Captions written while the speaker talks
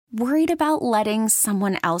Worried about letting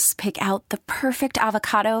someone else pick out the perfect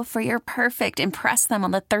avocado for your perfect impress them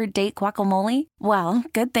on the third date guacamole? Well,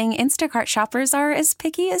 good thing Instacart shoppers are as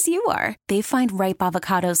picky as you are. They find ripe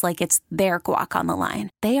avocados like it's their guac on the line.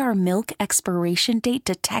 They are milk expiration date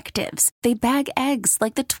detectives. They bag eggs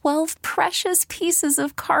like the 12 precious pieces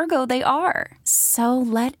of cargo they are. So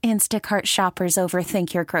let Instacart shoppers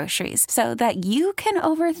overthink your groceries so that you can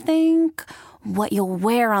overthink what you'll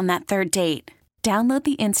wear on that third date. Download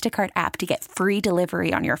the Instacart app to get free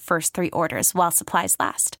delivery on your first 3 orders while supplies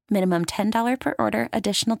last. Minimum $10 per order.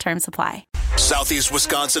 Additional terms apply. Southeast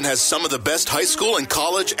Wisconsin has some of the best high school and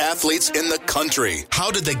college athletes in the country. How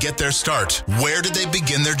did they get their start? Where did they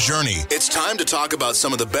begin their journey? It's time to talk about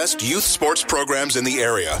some of the best youth sports programs in the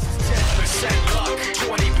area. 10% luck,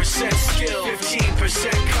 20% skill,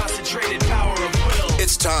 15% concentrated power of will.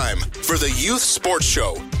 It's time for the Youth Sports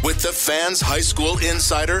Show with the Fans High School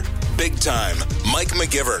insider, Big Time, Mike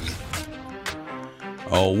McGivern.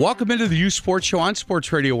 Oh, welcome into the Youth Sports Show on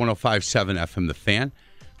Sports Radio 105.7 FM The Fan.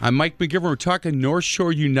 I'm Mike McGivern. We're talking North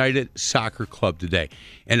Shore United Soccer Club today.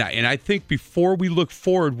 And I think before we look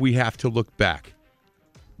forward, we have to look back.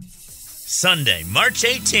 Sunday, March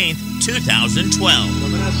 18th, 2012.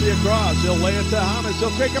 Lemonesi across. He'll lay it to Hamas. He'll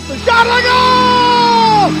take up the shot and a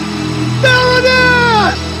goal! There it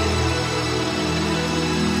is!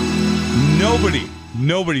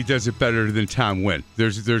 Nobody does it better than Tom Wynn.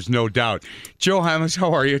 There's no doubt. Joe Hamas,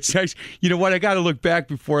 how are you? It's nice. You know what? I got to look back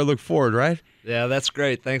before I look forward, right? Yeah, that's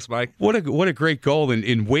great. Thanks, Mike. What a great goal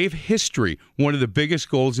in Wave history. One of the biggest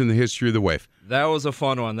goals in the history of the Wave. That was a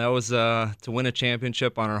fun one. That was to win a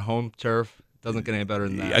championship on our home turf. Doesn't get any better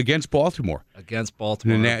than that. Against Baltimore. Against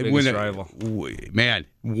Baltimore, our biggest rival. Man,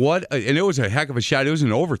 and it was a heck of a shot. It was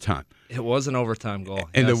an overtime. It was an overtime goal.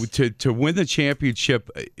 And yes. to win the championship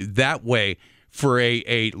that way for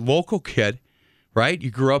a local kid, right?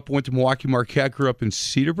 You went to Milwaukee Marquette, grew up in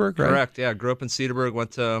Cedarburg, right? Correct, yeah. Grew up in Cedarburg,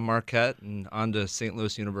 went to Marquette, and on to St.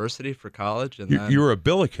 Louis University for college. And you were a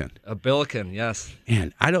Billiken. A Billiken, yes.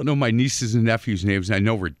 And I don't know my nieces and nephews' names, and I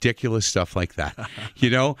know ridiculous stuff like that.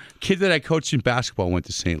 Kid that I coached in basketball went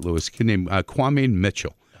to St. Louis, a kid named Kwame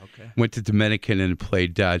Mitchell. Okay. Went to Dominican and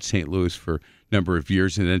played at St. Louis for a number of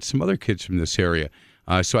years, and then some other kids from this area.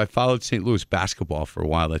 So I followed St. Louis basketball for a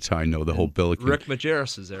while. That's how I know the whole Billiken. Rick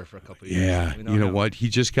Majerus is there for a couple of years. Yeah, you know what? He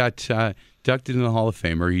just got inducted in the Hall of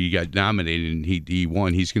Fame, or he got nominated, and he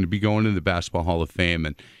won. He's going to be going to the Basketball Hall of Fame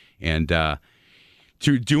and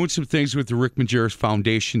doing some things with the Rick Majerus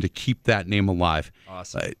Foundation to keep that name alive.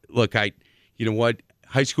 Awesome. Look, you know what?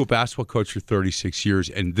 High school basketball coach for 36 years,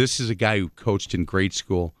 and this is a guy who coached in grade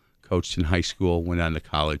school, coached in high school, went on to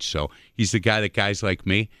college. So he's the guy that guys like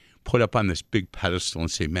me put up on this big pedestal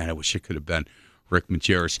and say, man, I wish it could have been Rick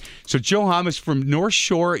Majerus. So Joe Hamas from North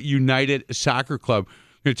Shore United Soccer Club.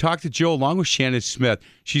 We're going to talk to Joe along with Shannon Smith.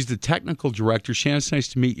 She's the technical director. Shannon, it's nice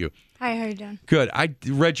to meet you. Hi, how are you doing? Good. I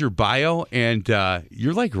read your bio, and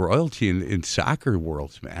you're like royalty in soccer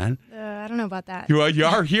worlds, man. I don't know about that. You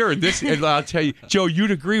are here. And I'll tell you, Joe,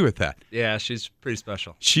 you'd agree with that. Yeah, she's pretty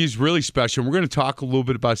special. She's really special. We're going to talk a little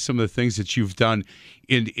bit about some of the things that you've done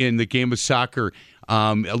in the game of soccer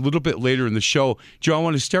a little bit later in the show. Joe, I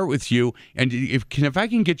want to start with you. And if I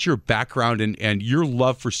can get your background and your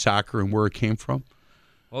love for soccer and where it came from.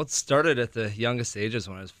 Well, it started at the youngest ages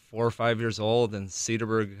when I was 4 or 5 years old in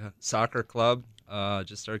Cedarburg Soccer Club.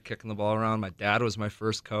 Just started kicking the ball around. My dad was my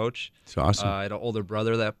first coach. It's awesome. I had an older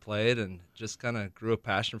brother that played and just kind of grew a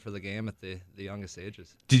passion for the game at the youngest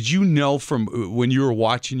ages. Did you know from when you were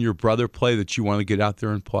watching your brother play that you want to get out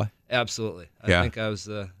there and play? Absolutely. I think I was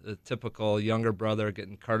the typical younger brother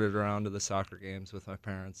getting carted around to the soccer games with my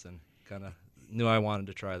parents and kind of knew I wanted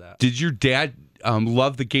to try that. Did your dad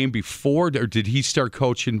love the game before, or did he start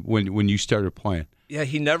coaching when you started playing? Yeah,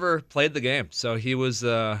 he never played the game, so he was,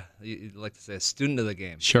 you'd like to say, a student of the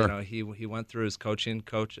game. Sure. He went through his coaching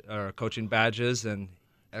badges, and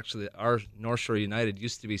actually our North Shore United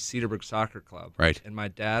used to be Cedarburg Soccer Club. Right. And my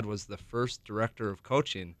dad was the first director of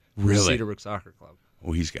coaching for Really? Cedarburg Soccer Club.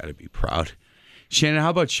 Oh, he's got to be proud. Shannon, how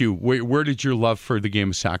about you? Where did your love for the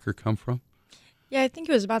game of soccer come from? Yeah, I think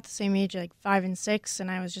it was about the same age, like 5 and 6,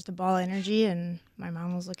 and I was just a ball of energy, and my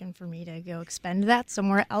mom was looking for me to go expend that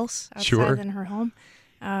somewhere else outside than her home.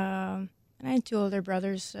 And I had 2 older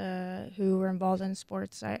brothers who were involved in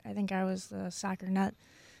sports. I think I was the soccer nut.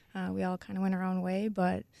 We all kind of went our own way,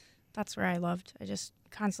 but that's where I loved. I just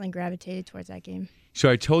constantly gravitated towards that game. So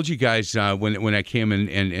I told you guys when I came in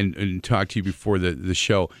and talked to you before the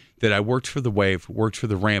show that I worked for the Wave, worked for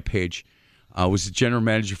the Rampage. I was the general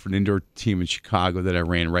manager for an indoor team in Chicago that I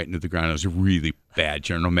ran right into the ground. I was really bad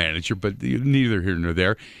general manager, but neither here nor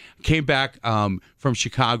there. Came back from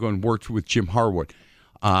Chicago and worked with Jim Harwood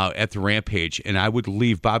at the Rampage, and I would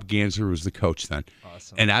leave. Bob Gansler was the coach then.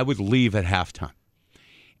 Awesome. And I would leave at halftime.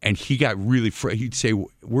 And he got really he'd say,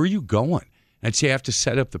 "Where are you going?" I'd say, "I have to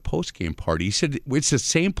set up the post-game party." He said, "It's the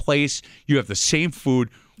same place. You have the same food."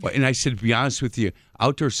 And I said, "To be honest with you,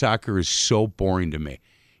 outdoor soccer is so boring to me."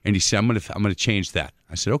 And he said, I'm gonna change that.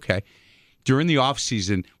 I said, "Okay." During the off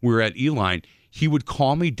season, we were at Eline. He would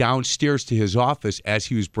call me downstairs to his office as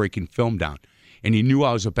he was breaking film down. And he knew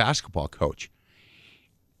I was a basketball coach.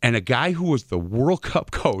 And a guy who was the World Cup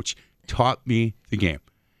coach taught me the game.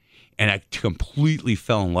 And I completely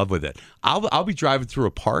fell in love with it. I'll be driving through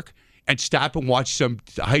a park and stop and watch some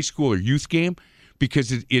high school or youth game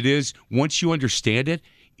because it is, once you understand it,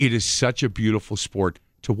 it is such a beautiful sport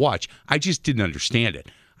to watch. I just didn't understand it.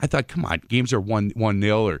 I thought, come on, games are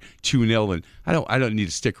 1-0 or 2-0, and I don't need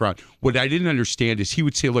to stick around. What I didn't understand is he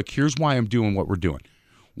would say, "Look, here's why I'm doing what we're doing.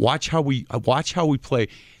 Watch how we play.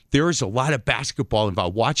 There is a lot of basketball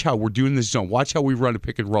involved. Watch how we're doing this zone. Watch how we run a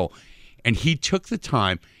pick and roll." And he took the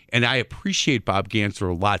time, and I appreciate Bob Gansler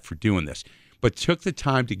a lot for doing this, but took the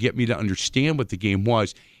time to get me to understand what the game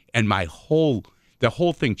was, and the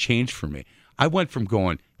whole thing changed for me. I went from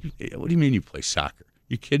going, "What do you mean you play soccer?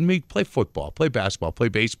 You kidding me? Play football, play basketball, play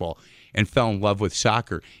baseball," and fell in love with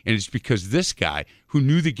soccer. And it's because this guy, who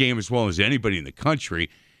knew the game as well as anybody in the country,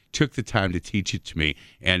 took the time to teach it to me,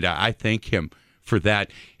 and I thank him for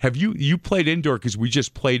that. Have you played indoor? Because we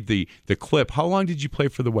just played the clip. How long did you play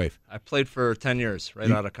for the Wave? I played for 10 years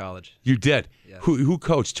out of college. You did? Yeah. Who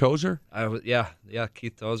coached? Tozer? Yeah.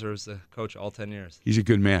 Keith Tozer was the coach all 10 years. He's a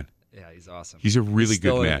good man. Yeah, he's awesome. He's a really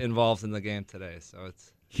good man. Still involved in the game today, so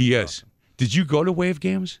He is. awesome. Did you go to Wave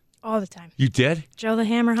games? All the time. You did? Joe the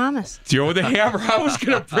Hammer Hamas. Joe the Hammer. I was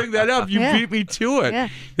going to bring that up. You beat me to it.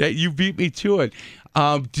 Yeah. You beat me to it.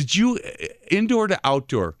 Did you indoor to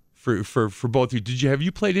outdoor for both of you? Have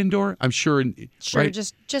you played indoor? I'm sure. Sure. Right?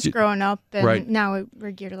 Just growing up, and right. now we're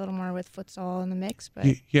geared a little more with futsal in the mix. But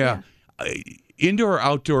yeah. Indoor or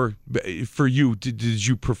outdoor for you? Did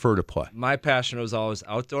you prefer to play? My passion was always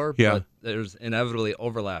outdoor, but there's inevitably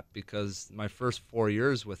overlap because my first 4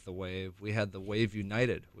 years with the Wave, we had the Wave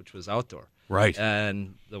United, which was outdoor. Right.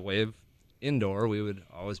 And the Wave indoor, we would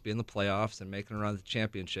always be in the playoffs and making a run at the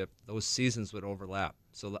championship. Those seasons would overlap.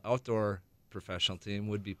 So the outdoor professional team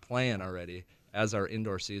would be playing already as our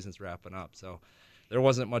indoor season's wrapping up. So there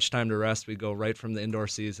wasn't much time to rest. We'd go right from the indoor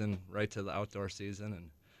season right to the outdoor season, and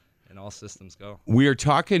all systems go. We are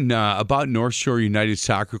talking about North Shore United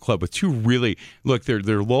Soccer Club with two really,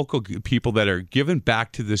 they're local people that are giving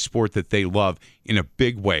back to this sport that they love in a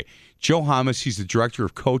big way. Joe Hamas, he's the director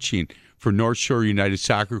of coaching for North Shore United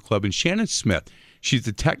Soccer Club, and Shannon Smith, she's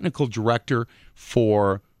the technical director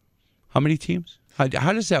for how many teams? How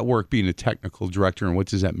does that work, being a technical director, and what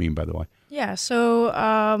does that mean, by the way? Yeah, so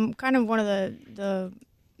kind of one of the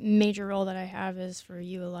major role that I have is for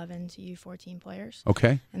U11 to U14 players.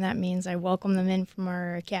 Okay. And that means I welcome them in from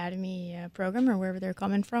our academy program or wherever they're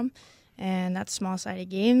coming from. And that's small-sided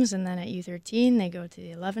games. And then at U13, they go to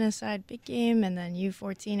the 11-a-side big game. And then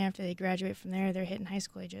U14, after they graduate from there, they're hitting high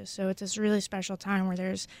school ages. So it's this really special time where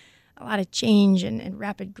there's a lot of change and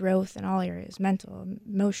rapid growth in all areas, mental,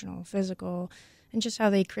 emotional, physical, and just how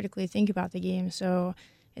they critically think about the game. So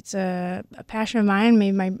it's a passion of mine,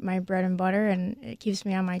 maybe my bread and butter, and it keeps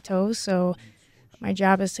me on my toes. So my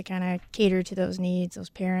job is to kind of cater to those needs, those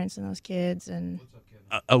parents and those kids. And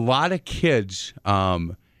a lot of kids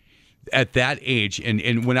at that age,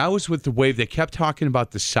 and when I was with the Wave, they kept talking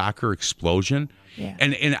about the soccer explosion. Yeah.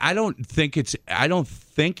 And I don't think it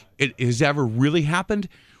has ever really happened.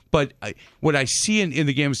 But what I see in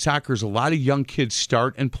the game of soccer is a lot of young kids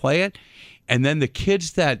start and play it, and then the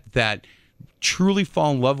kids that truly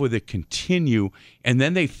fall in love with it continue, and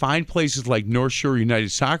then they find places like North Shore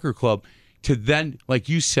United Soccer Club to then, like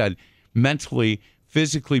you said, mentally,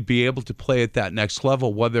 physically be able to play at that next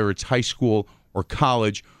level, whether it's high school or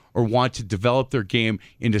college, or want to develop their game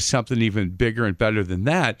into something even bigger and better than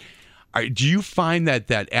that. Do you find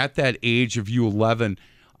that at that age of U11,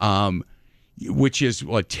 which is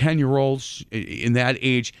 10-year-olds in that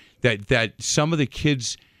age, that some of the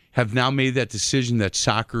kids have now made that decision that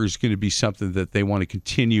soccer is going to be something that they want to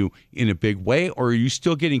continue in a big way, or are you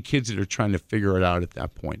still getting kids that are trying to figure it out at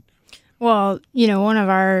that point? Well, one of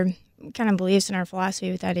our kind of beliefs in our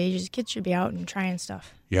philosophy with that age is kids should be out and trying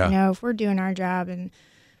stuff. Yeah. If we're doing our job and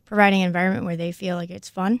providing an environment where they feel like it's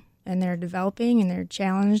fun and they're developing and they're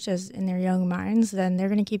challenged as in their young minds, then they're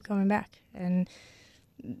going to keep coming back. And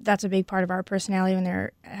that's a big part of our personality when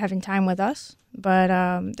they're having time with us. But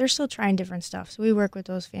they're still trying different stuff. So we work with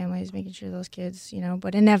those families, making sure those kids,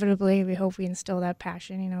 but inevitably we hope we instill that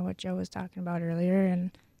passion, what Joe was talking about earlier,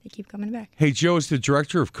 and they keep coming back. Hey, Joe, as the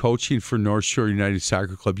director of coaching for North Shore United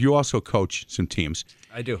Soccer Club, you also coach some teams.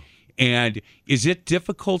 I do. And is it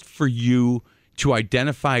difficult for you to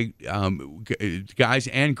identify guys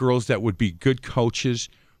and girls that would be good coaches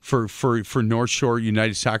for North Shore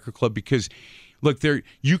United Soccer Club? Because, look,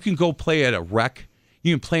 you can go play at a rec.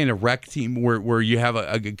 You can play in a rec team where you have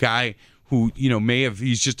a guy who,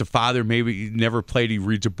 he's just a father, maybe he never played, he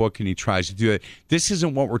reads a book and he tries to do it. This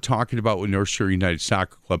isn't what we're talking about with North Shore United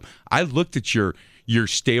Soccer Club. I looked at your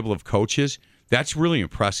stable of coaches. That's really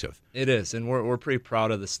impressive. It is, and we're pretty proud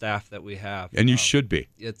of the staff that we have. And you should be.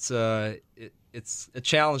 It's a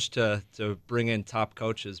challenge to bring in top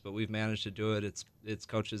coaches, but we've managed to do it. It's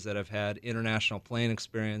coaches that have had international playing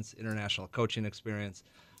experience, international coaching experience,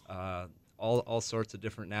 all sorts of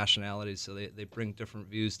different nationalities, so they bring different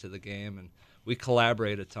views to the game, and we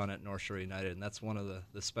collaborate a ton at North Shore United, and that's one of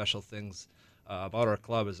the special things about our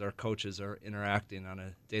club is our coaches are interacting on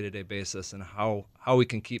a day-to-day basis, and how we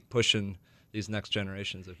can keep pushing these next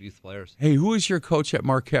generations of youth players. Hey, who was your coach at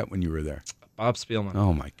Marquette when you were there? Bob Spielman.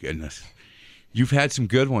 Oh, my goodness. You've had some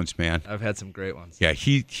good ones, man. I've had some great ones. Yeah,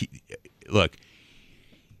 he look,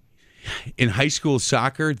 in high school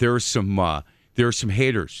soccer, there were some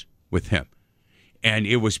haters with him, and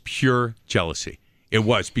it was pure jealousy. It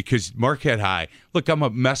was, because Marquette High, look, I'm a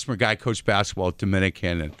Messmer guy, coached basketball at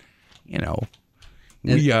Dominican, and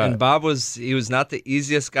and Bob was not the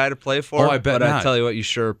easiest guy to play for. Oh, I bet but not. I tell you what, you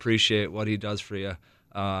sure appreciate what he does for you,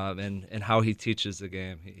 and how he teaches the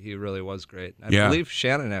game. He really was great. I believe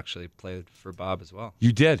Shannon actually played for Bob as well.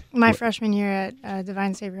 You did. My freshman year at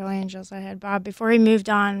Divine Savior Angels, I had Bob before he moved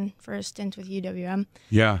on for a stint with UWM.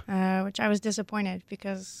 Yeah. Which I was disappointed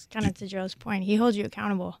because, kind of to Joe's point, he holds you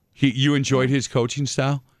accountable. You enjoyed his coaching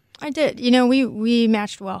style? I did. We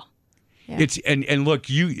matched well. Yeah. It's and look,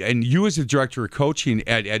 you as the director of coaching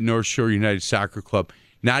at North Shore United Soccer Club,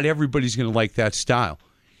 not everybody's going to like that style.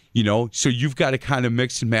 So you've got to kind of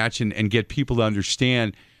mix and match and get people to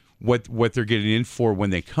understand what they're getting in for when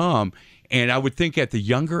they come. And I would think at the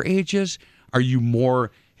younger ages, are you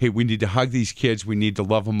more, hey, we need to hug these kids, we need to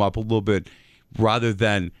love them up a little bit, rather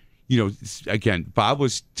than, again, Bob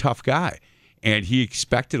was a tough guy, and he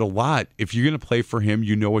expected a lot. If you're going to play for him,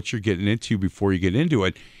 you know what you're getting into before you get into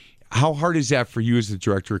it. How hard is that for you as the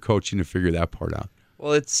director of coaching to figure that part out?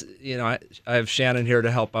 Well, it's, I have Shannon here to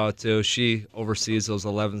help out too. She oversees those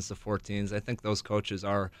 11s to 14s. I think those coaches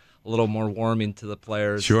are a little more warming to the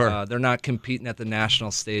players. Sure. They're not competing at the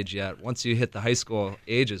national stage yet. Once you hit the high school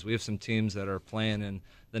ages, we have some teams that are playing in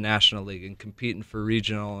the National League and competing for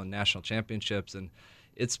regional and national championships. And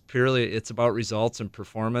it's about results and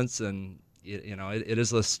performance, and it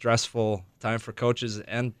is a stressful time for coaches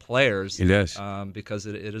and players. It is. Because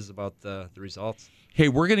it is about the results. Hey,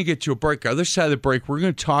 we're going to get to a break. Other side of the break, we're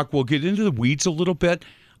going to talk. We'll get into the weeds a little bit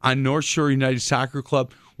on North Shore United Soccer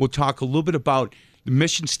Club. We'll talk a little bit about the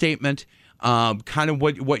mission statement, kind of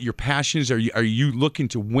what your passion is. Are you looking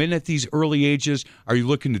to win at these early ages? Are you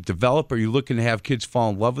looking to develop? Are you looking to have kids fall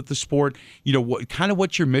in love with the sport?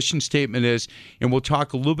 What your mission statement is. And we'll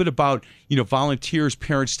talk a little bit about, volunteers,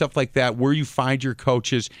 parents, stuff like that, where you find your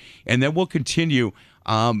coaches. And then we'll continue.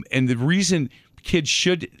 And the reason kids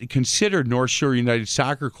should consider North Shore United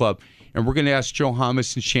Soccer Club, and we're going to ask Joe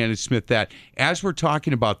Hamas and Shannon Smith that as we're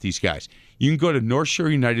talking about these guys. You can go to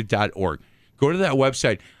northshoreunited.org. Go to that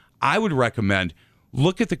website. I would recommend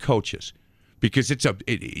look at the coaches, because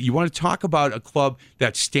you want to talk about a club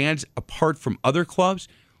that stands apart from other clubs.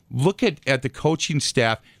 Look at the coaching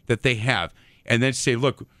staff that they have, and then say,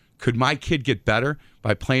 look, could my kid get better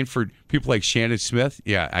by playing for people like Shannon Smith?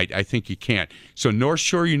 Yeah, I think you can. So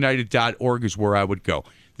northshoreunited.org is where I would go.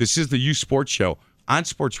 This is the Youth Sports Show on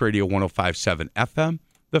Sports Radio 105.7 FM,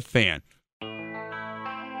 The Fan.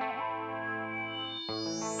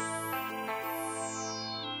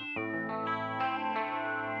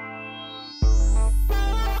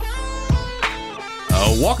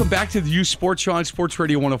 Welcome back to the Youth Sports Show on Sports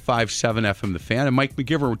Radio 105.7 FM, The Fan. I'm Mike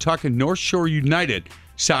McGivern. We're talking North Shore United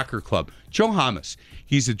Soccer Club. Joe Hamas,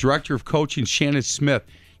 he's the director of coaching. Shannon Smith,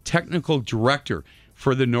 technical director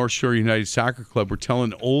for the North Shore United Soccer Club. We're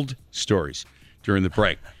telling old stories during the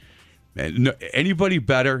break. Man, anybody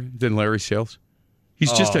better than Larry Sales?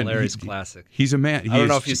 Larry's classic. He's a man. I don't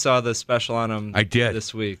know if you saw the special on him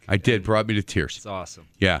this week. I did. Brought me to tears. It's awesome.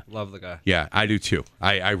 Yeah. Love the guy. Yeah, I do too.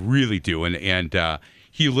 I really do. And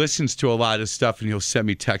he listens to a lot of stuff, and he'll send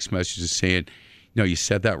me text messages saying, No, you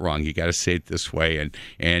said that wrong. You got to say it this way.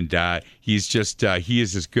 And he's just he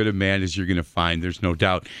is as good a man as you're going to find. There's no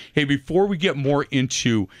doubt. Hey, before we get more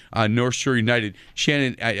into North Shore United,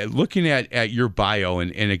 Shannon, looking at your bio,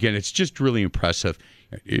 and again, it's just really impressive.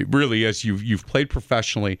 It really is. You've played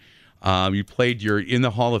professionally. You're in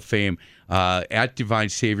the Hall of Fame at Divine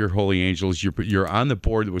Savior Holy Angels. You're on the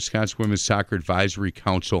board of the Wisconsin Women's Soccer Advisory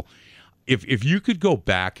Council. If you could go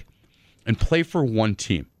back and play for one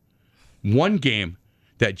team, one game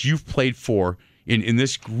that you've played for in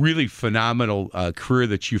this really phenomenal career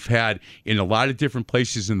that you've had in a lot of different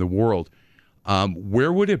places in the world,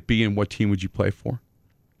 where would it be and what team would you play for?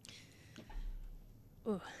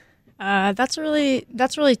 That's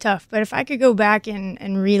really tough. But if I could go back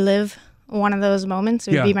and relive one of those moments,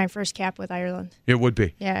 it would be my first cap with Ireland. It would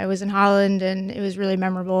be. Yeah, it was in Holland, and it was really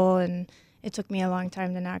memorable, and it took me a long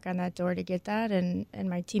time to knock on that door to get that, and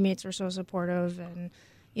my teammates were so supportive, and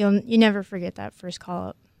you never forget that first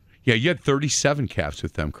call-up. Yeah, you had 37 caps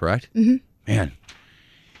with them, correct? Mm-hmm. Man,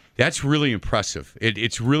 that's really impressive.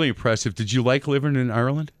 It's really impressive. Did you like living in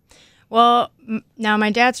Ireland? Well, now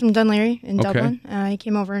my dad's from Dunleary in Dublin. He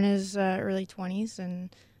came over in his early 20s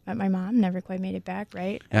and met my mom. Never quite made it back,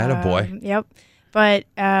 right? Attaboy. Yep. But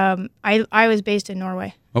I was based in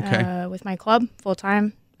Norway. Okay. With my club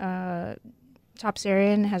full-time. Top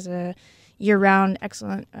Syrian has a year-round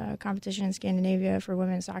excellent competition in Scandinavia for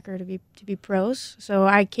women's soccer to be pros. So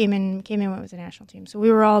I came in went with the national team. So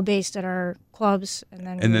we were all based at our clubs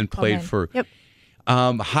and then played for. Yep.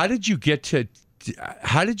 How did you get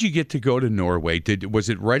to go to Norway? Was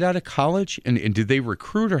it right out of college, and did they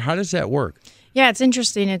recruit, or how does that work? Yeah, it's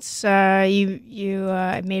interesting. It's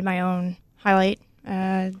I made my own highlight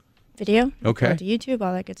video. Okay. Went to YouTube,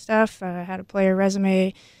 all that good stuff. Had a player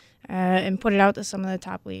resume, and put it out to some of the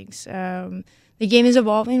top leagues. The game is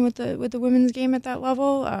evolving with the women's game at that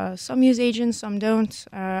level. Some use agents, some don't.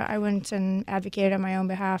 I went and advocated on my own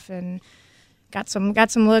behalf and got some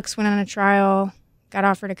looks. Went on a trial. Got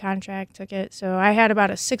offered a contract, took it. So I had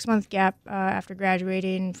about a 6-month gap after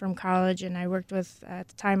graduating from college, and I worked with, at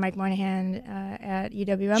the time, Mike Moynihan at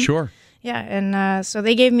EWM. Sure. Yeah, and so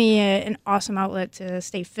they gave me an awesome outlet to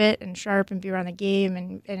stay fit and sharp and be around the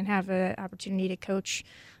game and have an opportunity to coach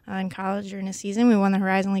in college during the season. We won the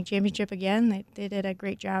Horizon League Championship again. They did a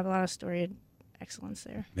great job, a lot of storied excellence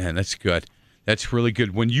there. Man, that's good. That's really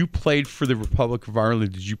good. When you played for the Republic of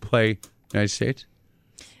Ireland, did you play United States?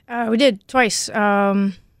 We did twice.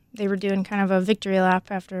 They were doing kind of a victory lap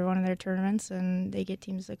after one of their tournaments, and they get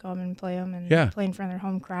teams to come and play them and play in front of their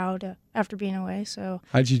home crowd after being away. So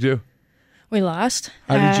how'd you do? We lost.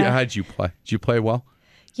 How did you play? Did you play well?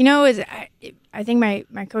 You know, I think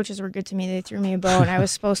my coaches were good to me. They threw me a bone. I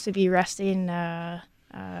was supposed to be resting an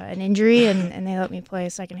injury, and they let me play a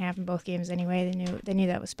second half in both games anyway. They knew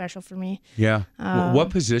that was special for me. Yeah. What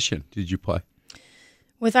position did you play?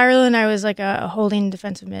 With Ireland, I was like a holding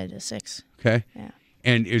defensive mid, a 6. Okay. Yeah.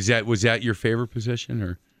 And was that your favorite position,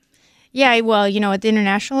 or? Yeah, well, at the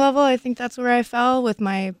international level, I think that's where I fell. With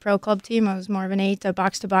my pro club team, I was more of an 8, a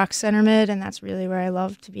box-to-box center mid, and that's really where I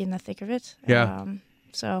love to be in the thick of it. Yeah.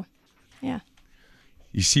 So, yeah.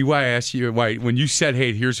 You see why I asked you when you said,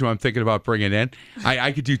 "Hey, here's who I'm thinking about bringing in."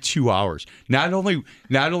 I could do 2 hours. Not only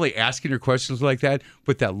asking her questions like that,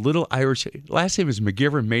 but that little Irish last name is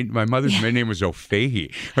McGivern. My mother's maiden name was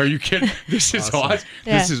O'Fahey. Are you kidding? This is awesome.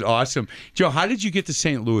 Yeah. This is awesome, Joe. How did you get to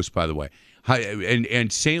St. Louis, by the way?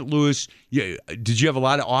 And St. Louis, did you have a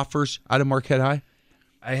lot of offers out of Marquette High?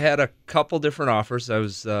 I had a couple different offers. I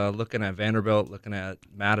was looking at Vanderbilt, looking at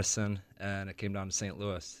Madison, and it came down to St.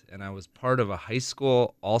 Louis. And I was part of a high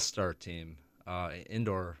school all-star team,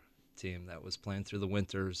 indoor team that was playing through the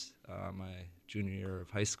winters my junior year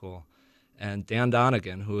of high school. And Dan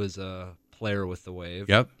Donegan, who is a player with the Wave,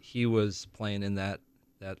 he was playing in that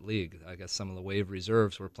league. I guess some of the Wave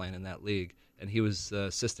reserves were playing in that league. And he was the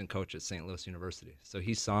assistant coach at St. Louis University. So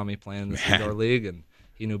he saw me playing in this indoor league, and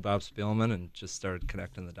he knew Bob Spielman and just started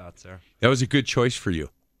connecting the dots there. That was a good choice for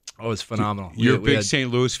you. Oh, it was phenomenal. You're a big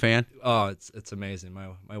St. Louis fan? Oh, it's amazing.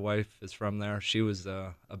 My wife is from there. She was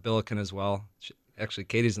a Billiken as well. Actually,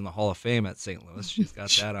 Katie's in the Hall of Fame at St. Louis. She's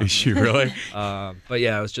got that on. Is she really? But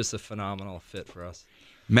yeah, it was just a phenomenal fit for us.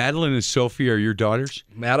 Madeline and Sophie are your daughters?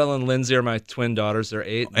 Madeline and Lindsay are my twin daughters. They're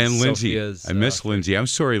 8. And Lindsay. Is, I miss Lindsay. I'm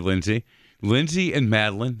sorry, Lindsay. Lindsay and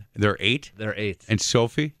Madeline, they're 8? They're 8. And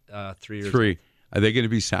Sophie? 3 years 3. old. Are they going to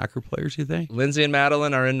be soccer players, you think? Lindsay and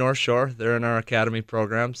Madeline are in North Shore. They're in our academy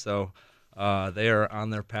program, so they are on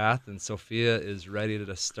their path, and Sophia is ready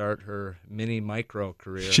to start her micro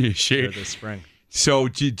career here this spring. So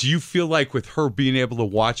do you feel like with her being able to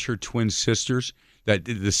watch her twin sisters, that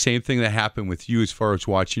the same thing that happened with you as far as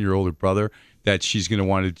watching your older brother, that she's going to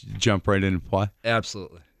want to jump right in and play?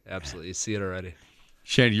 Absolutely. You see it already.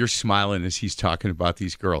 Shane, you're smiling as he's talking about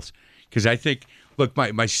these girls. Because I think, look,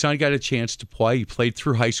 my son got a chance to play. He played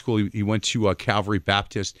through high school. He went to Calvary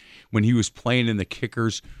Baptist when he was playing in the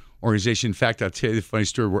Kickers organization. In fact, I'll tell you the funny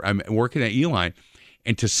story. Where I'm working at Uline,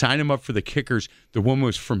 and to sign him up for the Kickers, the woman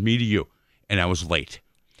was from me to you, and I was late.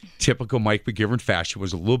 Typical Mike McGivern fashion,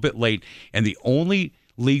 was a little bit late. And the only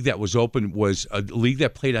league that was open was a league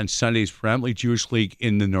that played on Sundays, predominantly Jewish league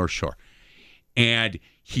in the North Shore. And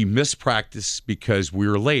he missed practice because we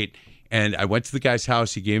were late. And I went to the guy's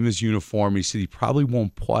house. He gave him his uniform. He said he probably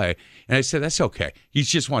won't play. And I said, that's okay. He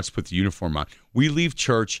just wants to put the uniform on. We leave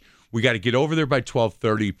church. We got to get over there by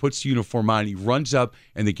 12:30. He puts the uniform on. He runs up,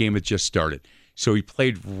 and the game had just started. So he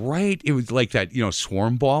played right. It was like that,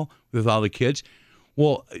 swarm ball with all the kids.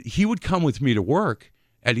 Well, he would come with me to work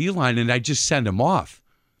at Uline, and I'd just send him off.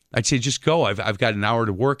 I'd say, just go. I've got an hour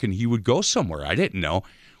to work, and he would go somewhere. I didn't know.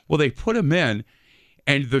 Well, they put him in.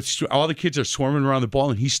 And all the kids are swarming around the ball,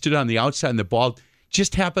 and he stood on the outside, and the ball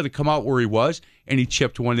just happened to come out where he was, and he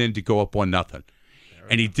chipped one in to go up 1-0.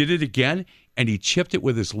 And he did it again, and he chipped it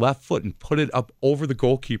with his left foot and put it up over the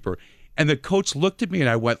goalkeeper. And the coach looked at me, and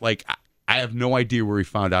I went like, I have no idea where he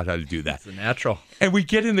found out how to do that. It's a natural. And we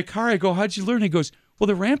get in the car. I go, how'd you learn? He goes, well,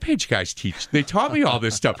 the Rampage guys teach. They taught me all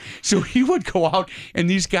this stuff. So he would go out, and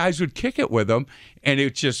these guys would kick it with him, and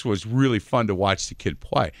it just was really fun to watch the kid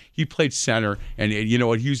play. He played center, and you know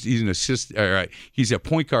what? He's an assist. He's a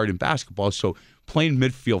point guard in basketball, so playing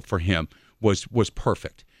midfield for him was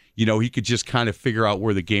perfect. He could just kind of figure out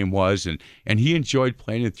where the game was, and he enjoyed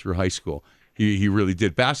playing it through high school. He really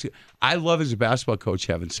did. I love as a basketball coach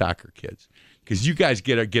having soccer kids. Because you guys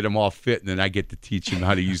get them all fit, and then I get to teach them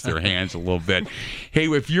how to use their hands a little bit. Hey,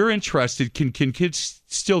 if you're interested, can kids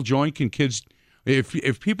still join? Can kids,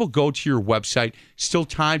 if people go to your website, still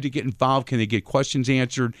time to get involved? Can they get questions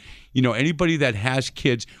answered? Anybody that has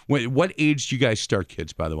kids, what age do you guys start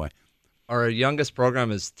kids, by the way? Our youngest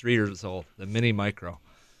program is 3 years old, the mini micro.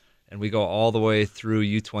 And we go all the way through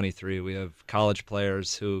U23. We have college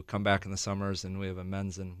players who come back in the summers, and we have a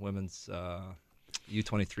men's and women's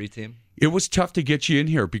U23 team. It was tough to get you in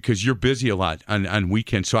here because you're busy a lot on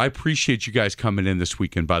weekends. So I appreciate you guys coming in this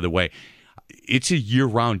weekend, by the way. It's a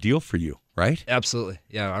year-round deal for you, right? Absolutely.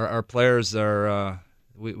 Yeah, our players are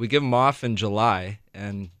we give them off in July,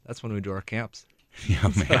 and that's when we do our camps. Yeah,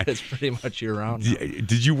 man. So it's pretty much year-round now.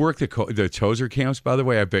 Did you work the Tozer camps, by the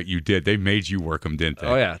way? I bet you did. They made you work them, didn't they?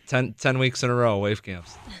 Oh, yeah. 10 weeks in a row, wave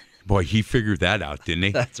camps. Boy, he figured that out, didn't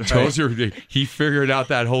he? That's right. Tozer, he figured out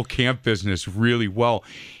that whole camp business really well.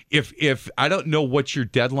 If I don't know what your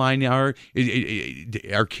deadline are,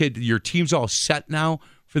 your team's all set now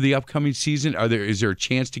for the upcoming season? Is there a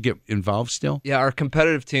chance to get involved still? Yeah, our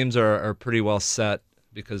competitive teams are pretty well set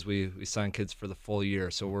because we sign kids for the full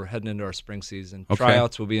year. So we're heading into our spring season. Okay.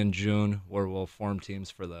 Tryouts will be in June, where we'll form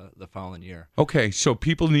teams for the following year. Okay, so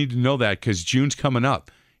people need to know that because June's coming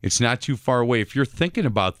up. It's not too far away. If you're thinking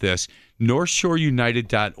about this,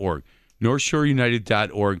 NorthshoreUnited.org.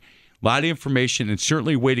 NorthshoreUnited.org. A lot of information and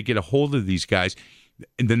certainly a way to get a hold of these guys.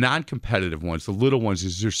 And the non-competitive ones, the little ones,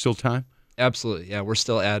 is there still time? Absolutely. Yeah, we're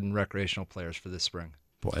still adding recreational players for this spring.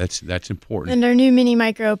 Boy, that's important. And our new mini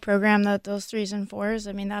micro program, those 3s and 4s,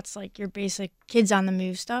 I mean, that's like your basic kids on the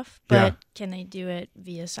move stuff. But Can they do it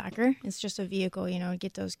via soccer? It's just a vehicle,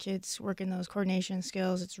 get those kids working those coordination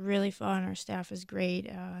skills. It's really fun. Our staff is great.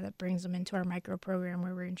 That brings them into our micro program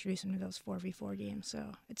where we're introducing to those 4v4 games.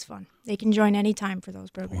 So it's fun. They can join anytime for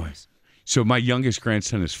those programs. Boy. So my youngest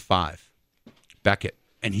grandson is 5, Beckett,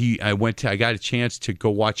 and I got a chance to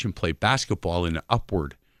go watch him play basketball in an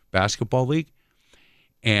Upward basketball league.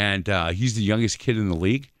 And he's the youngest kid in the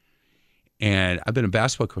league. And I've been a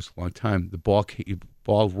basketball coach a long time. The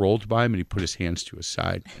ball rolled by him, and he put his hands to his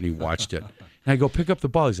side, and he watched it. And I go, pick up the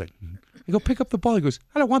ball. He's like, I go, pick up the ball. He goes,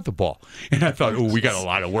 I don't want the ball. And I thought, we got a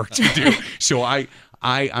lot of work to do. So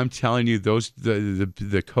I'm telling you, those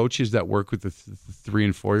the coaches that work with the 3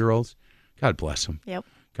 and 4-year-olds, God bless them. Yep.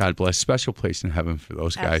 God bless. Special place in heaven for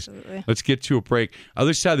those guys. Absolutely. Let's get to a break.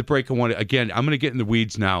 Other side of the break, I'm going to get in the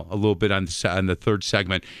weeds now a little bit on the third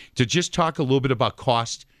segment to just talk a little bit about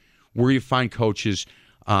cost, where you find coaches,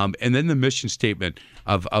 and then the mission statement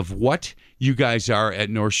of what you guys are at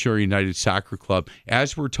North Shore United Soccer Club.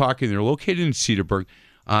 As we're talking, they're located in Cedarburg.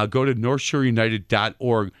 Go to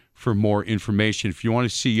NorthshoreUnited.org for more information. If you want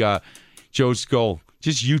to see Joe's goal,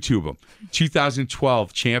 just YouTube them.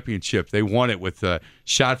 2012 championship. They won it with a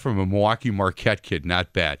shot from a Milwaukee Marquette kid.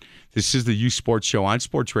 Not bad. This is the Youth Sports Show on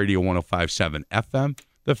Sports Radio 105.7 FM,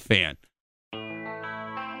 The Fan.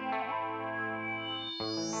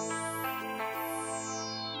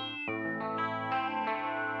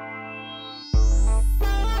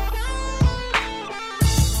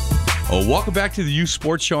 Oh, welcome back to the Youth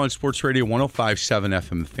Sports Show on Sports Radio 105.7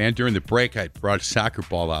 FM. The Fan. During the break, I brought a soccer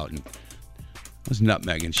ball out and I was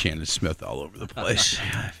nutmegging Shannon Smith all over the place.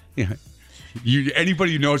 Yeah.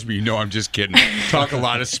 Anybody who knows me, you know I'm just kidding. Talk a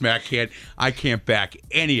lot of smack. I can't back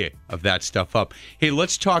any of that stuff up. Hey,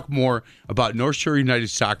 let's talk more about North Shore United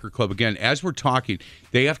Soccer Club. Again, as we're talking,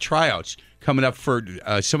 they have tryouts coming up for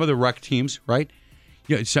some of the rec teams, right?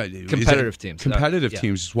 Yeah, competitive teams. Competitive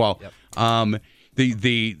teams as well. Yep.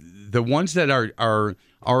 The ones that are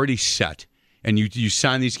already set, and you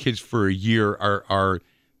sign these kids for a year are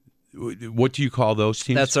what do you call those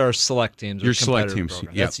teams? That's our select teams. Your select teams.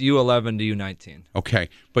 Yeah. That's U11 to U19. Okay,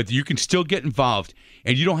 but you can still get involved,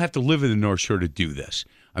 and you don't have to live in the North Shore to do this.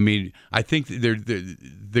 I mean, I think they're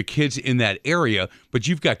the kids in that area, but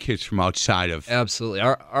you've got kids from outside of. Absolutely.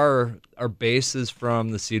 Our base is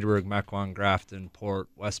from the Cedarburg, Mequon, Grafton, Port,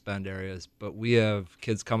 West Bend areas, but we have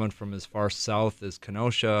kids coming from as far south as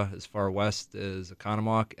Kenosha, as far west as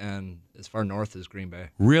Oconomowoc, and as far north as Green Bay.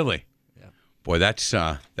 Really? Yeah. Boy, that's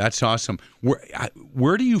awesome.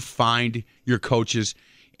 Where do you find your coaches?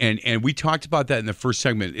 And we talked about that in the first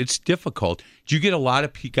segment. It's difficult. Do you get a lot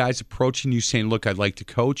of guys approaching you saying, look, I'd like to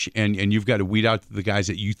coach, and you've got to weed out the guys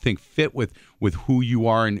that you think fit with who you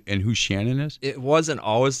are and who Shannon is? It wasn't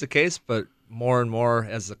always the case, but more and more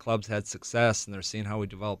as the club's had success and they're seeing how we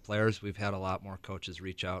develop players, we've had a lot more coaches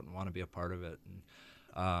reach out and want to be a part of it.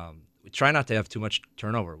 And we try not to have too much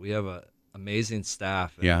turnover. We have an amazing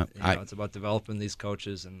staff. And, it's about developing these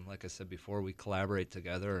coaches, and like I said before, we collaborate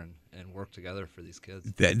together and work together for these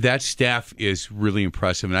kids. That staff is really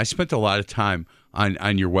impressive, and I spent a lot of time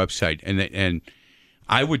on your website, and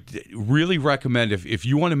I would really recommend if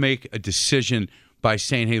you want to make a decision by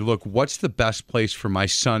saying, hey, look, what's the best place for my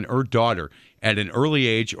son or daughter at an early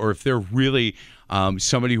age, or if they're really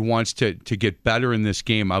somebody who wants to get better in this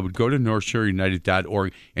game, I would go to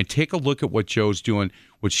NorthShoreUnited.org and take a look at what Joe's doing,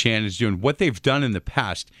 what Shannon's doing, what they've done in the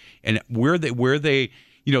past, and where they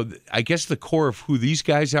I guess the core of who these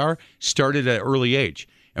guys are started at an early age.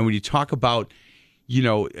 And when you talk about,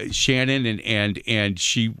 Shannon and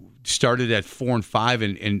she started at 4 and 5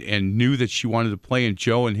 and knew that she wanted to play, and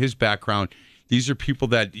Joe and his background, these are people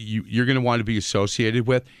that you're going to want to be associated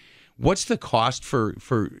with. What's the cost for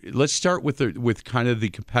let's start with kind of the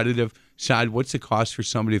competitive side. What's the cost for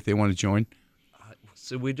somebody if they want to join?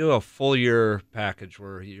 So we do a full year package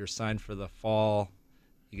where you're signed for the fall.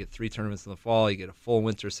 You get 3 tournaments in the fall. You get a full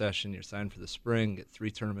winter session. You're signed for the spring. Get 3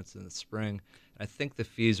 tournaments in the spring. I think the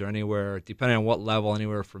fees are anywhere, depending on what level,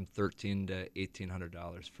 anywhere from $1,300 to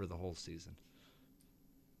 $1,800 for the whole season.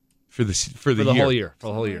 For the whole year. For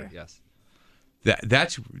the whole year, yes.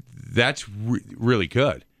 That's really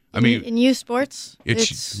good. I mean, in youth sports,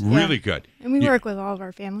 it's really good. And we work with all of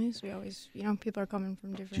our families. We always, people are coming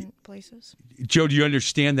from different places. Joe, do you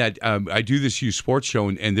understand that I do this youth sports show,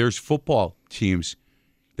 and there's football teams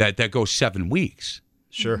that go 7 weeks?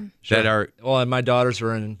 Sure. Mm-hmm. That are and my daughters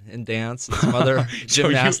were in dance and some other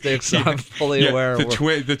gymnastics, so I'm fully aware.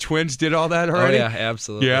 The twins did all that already? Oh, yeah,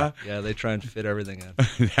 absolutely. Yeah? Yeah, they try and fit everything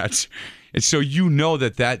in. And so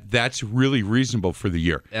that's really reasonable for the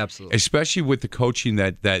year. Absolutely. Especially with the coaching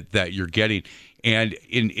that you're getting. And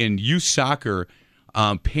in youth soccer,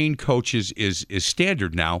 paying coaches is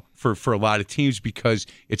standard now for a lot of teams because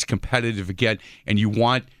it's competitive again, and you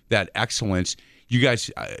want that excellence. You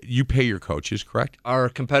guys, you pay your coaches, correct? Our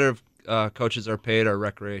competitive coaches are paid. Our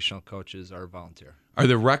recreational coaches are volunteer. Are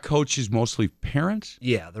the rec coaches mostly parents?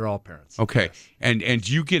 Yeah, they're all parents. Okay. Yes. And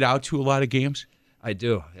do you get out to a lot of games? I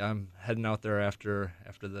do. I'm heading out there after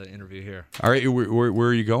the interview here. All right. Where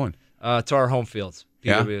are you going? To our home fields,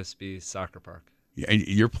 PWSB Soccer Park. And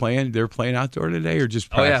they're playing outdoor today, or just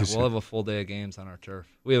practicing? Oh, yeah. We'll have a full day of games on our turf.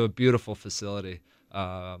 We have a beautiful facility.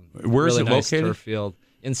 Where is really it nice located? Turf field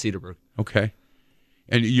in Cedarburg. Okay.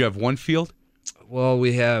 And you have one field? Well,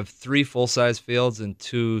 we have 3 full-size fields and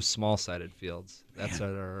 2 small-sided fields. That's at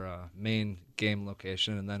our main game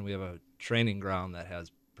location. And then we have a training ground that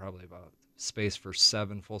has probably about space for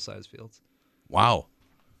 7 full-size fields. Wow.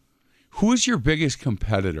 Who is your biggest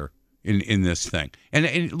competitor in this thing?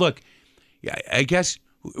 And look, I guess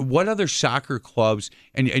what other soccer clubs,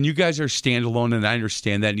 and you guys are standalone, and I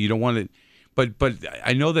understand that, and you don't want to, but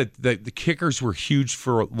I know that the Kickers were huge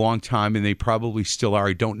for a long time, and they probably still are.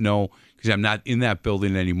 I don't know because I'm not in that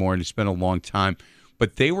building anymore, and it's been a long time.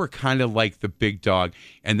 But they were kind of like the big dog.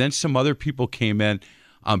 And then some other people came in.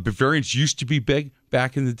 Bavarians used to be big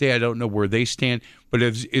back in the day. I don't know where they stand. But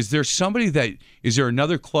is there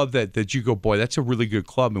another club that you go, boy, that's a really good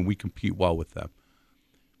club, and we compete well with them?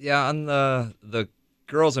 Yeah, on the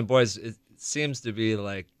girls and boys, it seems to be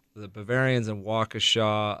like the Bavarians in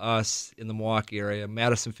Waukesha, us in the Milwaukee area,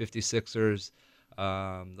 Madison 56ers.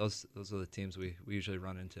 Those are the teams we usually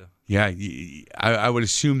run into. Yeah, I would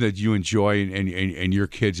assume that you enjoy and your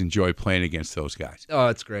kids enjoy playing against those guys. Oh,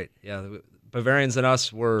 it's great. Yeah, the Bavarians and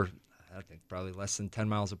us were, I think, probably less than 10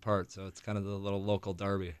 miles apart, so it's kind of the little local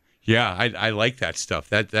derby. Yeah, I like that stuff.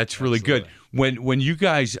 That's really Absolutely. good. When you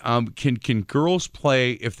guys can girls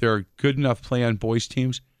play if they're good enough play on boys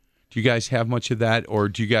teams? Do you guys have much of that, or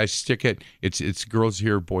do you guys stick it? It's girls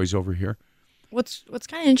here, boys over here. What's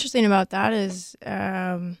kind of interesting about that is,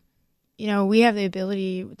 we have the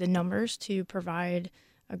ability, the numbers, to provide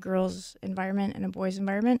a girls' environment and a boys'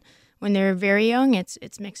 environment. When they're very young,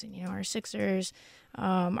 it's mixing. Our Sixers,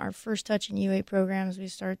 our First Touch and U8 programs, we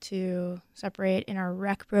start to separate. In our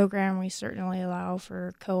rec program, we certainly allow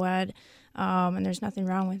for co-ed, and there's nothing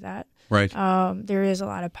wrong with that. Right. There is a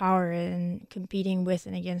lot of power in competing with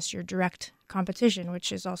and against your direct competition,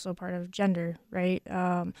 which is also part of gender, right?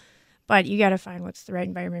 But you got to find what's the right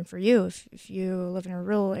environment for you. If you live in a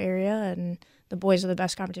rural area and the boys are the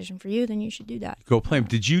best competition for you, then you should do that. Go play them.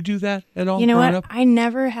 Did you do that at all? You know what? Up? I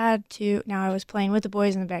never had to. Now, I was playing with the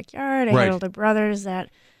boys in the backyard. I Right. had older brothers that.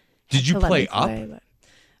 Did you play up? In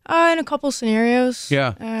a couple scenarios.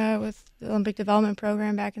 Yeah. With the Olympic Development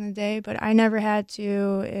Program back in the day, but I never had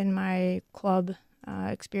to in my club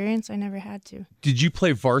experience. I never had to. Did you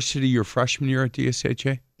play varsity your freshman year at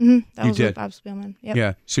DSHA? Mm-hmm. That You was did. with Bob Spielman. Yep.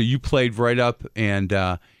 Yeah. So you played right up, and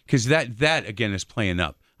because that again is playing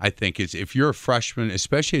up. I think is if you're a freshman,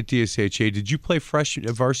 especially at DSHA. Did you play varsity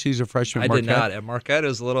as a freshman? I at Marquette? did not. At Marquette, it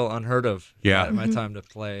was a little unheard of. Yeah. At my time to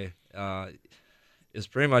play. Is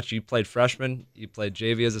pretty much you played freshman, you played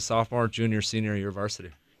JV as a sophomore, junior, senior, year varsity.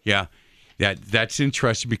 Yeah. That's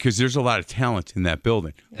interesting because there's a lot of talent in that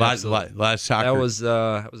building. A lot of soccer.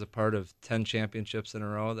 That was a part of 10 championships in a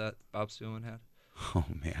row that Bob Spielman had. Oh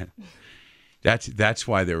man, that's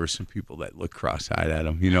why there were some people that looked cross-eyed at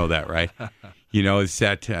him. You know that, right? It's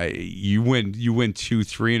that you win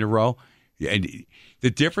 2-3 in a row, and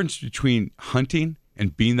the difference between hunting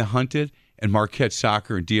and being the hunted, and Marquette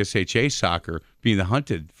soccer and DSHA soccer being the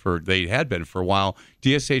hunted they had been for a while.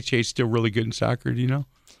 DSHA is still really good in soccer. Do you know?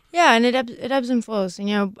 Yeah, and it ebbs and flows. And,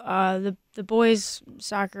 the boys'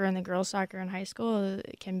 soccer and the girls' soccer in high school,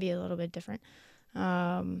 it can be a little bit different,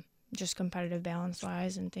 just competitive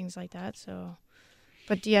balance-wise and things like that. So,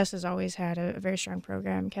 but DS has always had a very strong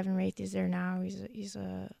program. Kevin Wraith is there now. He's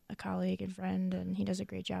a colleague and friend, and he does a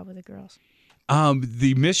great job with the girls.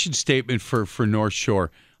 The mission statement for North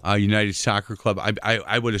Shore United Soccer Club,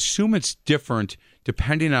 I would assume it's different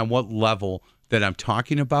depending on what level that I'm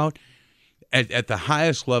talking about. At the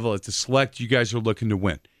highest level, at the select, you guys are looking to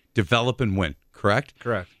win, develop and win, correct?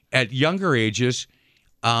 Correct. At younger ages,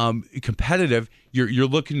 competitive, you're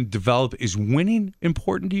looking to develop. Is winning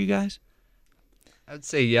important to you guys? I would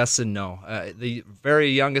say yes and no. The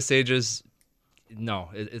very youngest ages, no,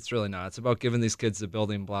 it's really not. It's about giving these kids the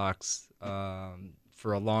building blocks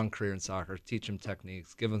for a long career in soccer, teach them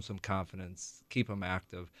techniques, give them some confidence, keep them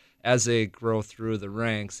active. As they grow through the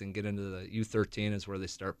ranks and get into the U13 is where they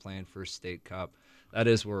start playing for State Cup. That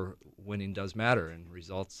is where winning does matter and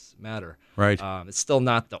results matter. Right. It's still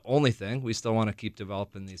not the only thing. We still want to keep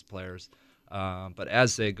developing these players. But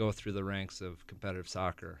as they go through the ranks of competitive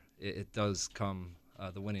soccer, it does come,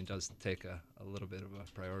 the winning does take a little bit of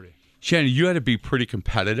a priority. Shannon, you had to be pretty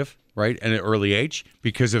competitive, right, at an early age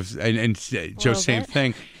because of, and Joe, same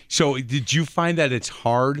thing. So did you find that it's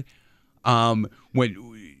hard when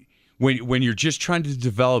you're just trying to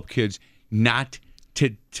develop kids not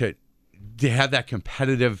to have that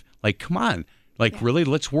competitive, like, come on, like, really,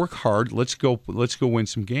 let's work hard, let's go win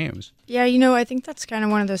some games. Yeah, I think that's kind of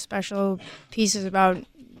one of the special pieces about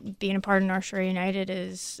being a part of North Shore United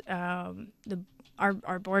is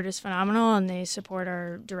our board is phenomenal, and they support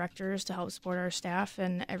our directors to help support our staff.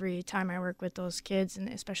 And every time I work with those kids, and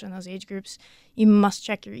especially in those age groups, you must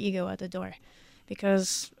check your ego at the door.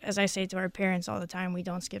 Because, as I say to our parents all the time, we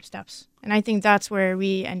don't skip steps. And I think that's where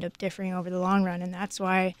we end up differing over the long run. And that's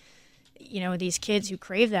why, these kids who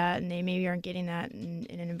crave that and they maybe aren't getting that in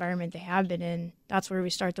an environment they have been in, that's where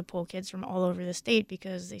we start to pull kids from all over the state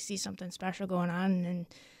because they see something special going on. And,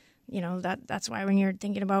 that's why when you're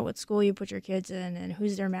thinking about what school you put your kids in and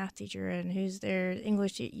who's their math teacher and who's their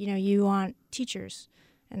English teacher, you want teachers.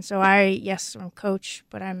 And so I'm a coach,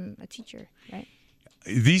 but I'm a teacher, right?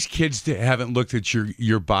 These kids haven't looked at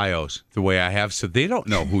your bios the way I have, so they don't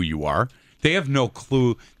know who you are. They have no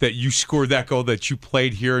clue that you scored that goal, that you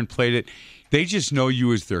played here and played it. They just know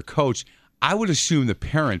you as their coach. I would assume the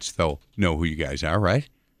parents, though, know who you guys are, right?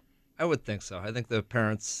 I would think so. I think the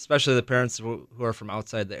parents, especially the parents who are from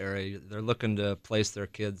outside the area, they're looking to place their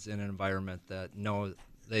kids in an environment that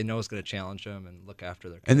they know is going to challenge them and look after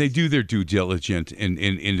their kids. And they do their due diligence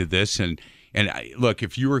into this. And look,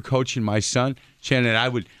 if you were coaching my son, Shannon,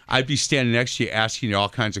 I'd be standing next to you asking you all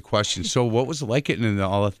kinds of questions. So what was it like getting in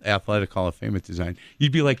the Athletic Hall of Fame at Design?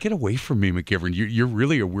 You'd be like, get away from me, McGivern. You're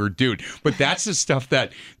really a weird dude. But that's the stuff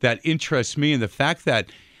that interests me, and the fact that,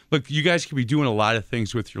 look, you guys could be doing a lot of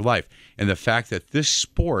things with your life, and the fact that this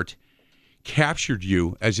sport captured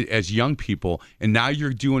you as young people, and now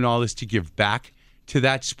you're doing all this to give back to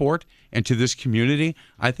that sport and to this community,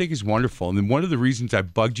 I think is wonderful. And then one of the reasons I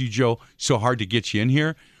bugged you, Joe, so hard to get you in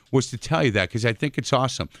here was to tell you that, because I think it's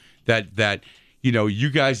awesome that you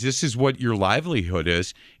guys, this is what your livelihood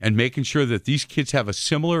is, and making sure that these kids have a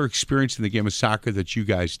similar experience in the game of soccer that you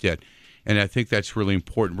guys did. And I think that's really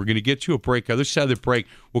important. We're going to get to a break. Other side of the break,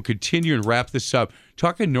 we'll continue and wrap this up.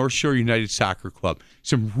 Talking North Shore United Soccer Club.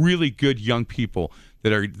 Some really good young people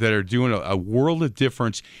that are doing a world of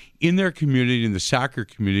difference in their community, in the soccer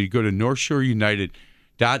community. Go to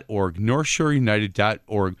northshoreunited.org,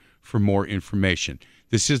 northshoreunited.org for more information.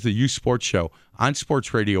 This is the Youth Sports Show on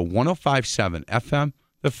Sports Radio 105.7 FM,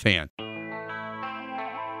 The Fan.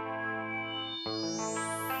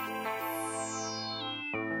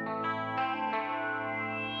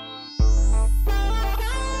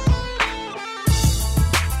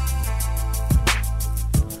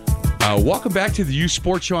 Welcome back to the Youth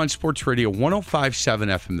Sports Show on Sports Radio 105.7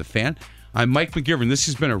 FM, The Fan. I'm Mike McGivern. This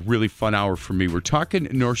has been a really fun hour for me. We're talking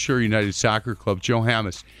North Shore United Soccer Club. Joe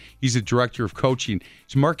Hammes, he's the director of coaching.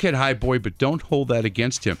 He's a Marquette High boy, but don't hold that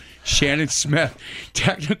against him. Shannon Smith,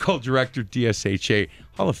 technical director, DSHA,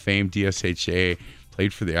 Hall of Fame, DSHA,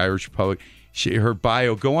 played for the Irish Republic. Her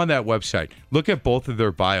bio, go on that website. Look at both of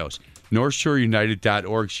their bios.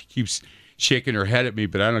 NorthshoreUnited.org. She keeps shaking her head at me,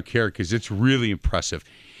 but I don't care because it's really impressive.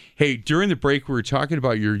 Hey, during the break, we were talking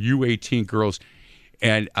about your U18 girls,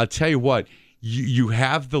 and I'll tell you what, you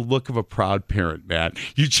have the look of a proud parent, man.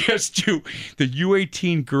 You just do. The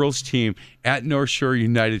U18 girls team at North Shore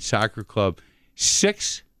United Soccer Club,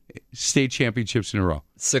 6 state championships in a row.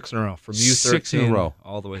 6 in a row, from U13 6 in a row,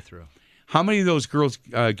 all the way through. How many of those girls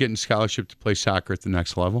getting scholarship to play soccer at the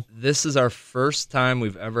next level? This is our first time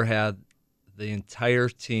we've ever had the entire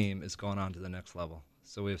team is going on to the next level.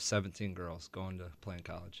 So we have 17 girls going to play in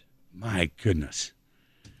college. My goodness.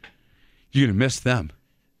 You're going to miss them.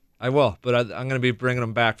 I will, but I'm going to be bringing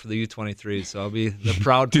them back for the U23, so I'll be the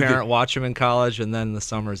proud parent, watch them in college, and then in the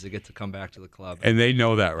summers they get to come back to the club. And they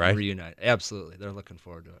know that, right? Reunite. Absolutely. They're looking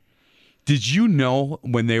forward to it. Did you know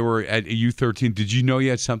when they were at U13, did you know you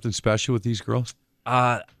had something special with these girls?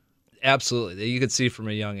 Absolutely. You could see from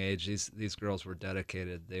a young age these girls were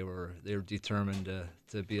dedicated. They were determined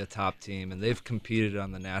to be a top team, and they've competed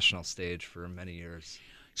on the national stage for many years.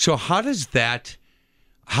 So how does that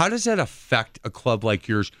affect a club like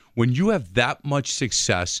yours when you have that much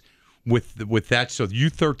success with that? So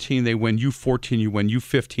U13 they win, U14 you win,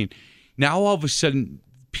 U15. Now all of a sudden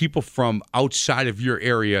people from outside of your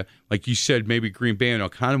area, like you said, maybe Green Bay and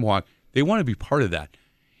Oconomowoc, they want to be part of that.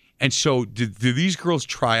 And so do these girls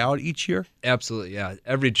try out each year? Absolutely, yeah.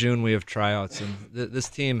 Every June we have tryouts, and this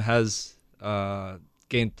team has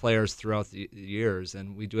gained players throughout the years,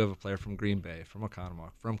 and we do have a player from Green Bay, from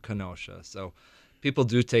Oconomowoc, from Kenosha. So people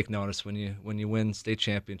do take notice when you win state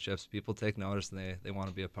championships. People take notice, and they want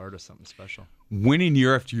to be a part of something special. Winning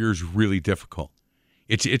year after year is really difficult.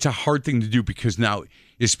 It's a hard thing to do because now,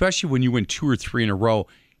 especially when you win 2 or 3 in a row,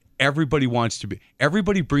 everybody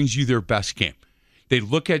brings you their best game. They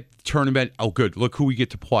look at the tournament, oh good, look who we get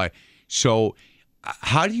to play. So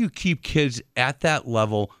how do you keep kids at that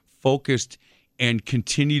level focused and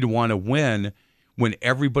continue to want to win when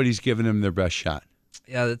everybody's giving them their best shot?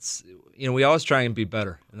 Yeah, we always try and be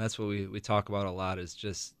better, and that's what we talk about a lot, is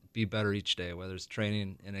just be better each day, whether it's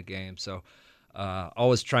training in a game. So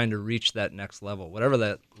always trying to reach that next level, whatever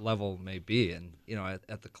that level may be. And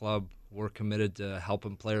at the club, we're committed to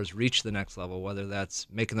helping players reach the next level, whether that's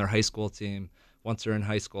making their high school team. Once they're in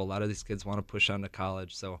high school, a lot of these kids want to push on to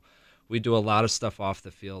college. So we do a lot of stuff off the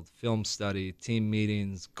field, film study, team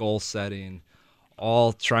meetings, goal setting,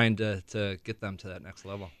 all trying to get them to that next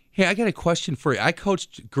level. Hey, I got a question for you. I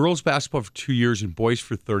coached girls basketball for 2 years and boys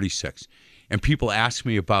for 36. And people ask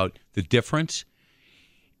me about the difference.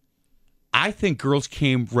 I think girls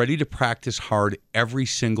came ready to practice hard every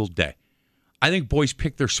single day. I think boys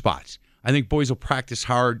pick their spots. I think boys will practice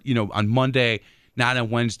hard, on Monday, not on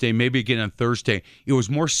Wednesday, maybe again on Thursday. It was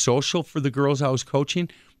more social for the girls I was coaching.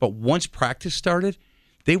 But once practice started,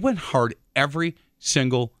 they went hard every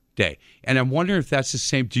single day. And I'm wondering if that's the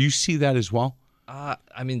same. Do you see that as well?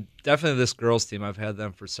 I mean, definitely this girls team. I've had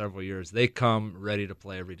them for several years. They come ready to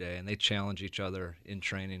play every day, and they challenge each other in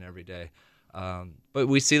training every day. But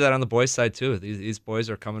we see that on the boys' side too. These boys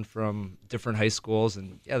are coming from different high schools,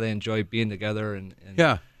 and they enjoy being together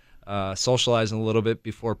and socializing a little bit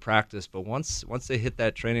before practice. But once they hit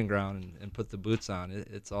that training ground and put the boots on,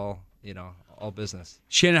 it's all all business.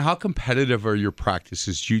 Shannon, how competitive are your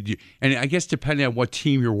practices? And I guess depending on what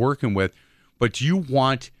team you're working with, but do you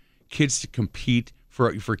want kids to compete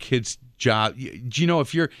for kids' job? Do you know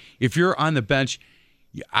if you're on the bench,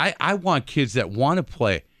 I want kids that want to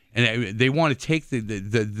play and they want to take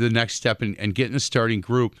the next step and get in the starting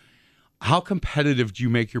group. How competitive do you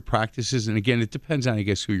make your practices? And again, it depends on, I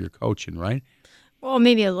guess, who you're coaching, right? Well,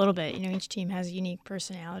 maybe a little bit. Each team has a unique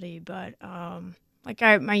personality, but like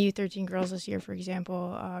my U13 girls this year, for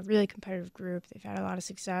example, really competitive group. They've had a lot of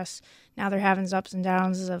success. Now they're having ups and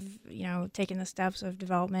downs of, taking the steps of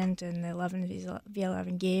development and the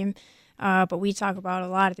 11v11 game. But we talk about a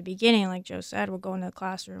lot at the beginning. Like Joe said, we'll go into the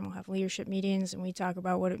classroom, we'll have leadership meetings, and we talk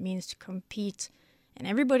about what it means to compete. And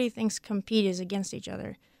everybody thinks compete is against each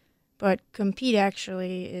other. But compete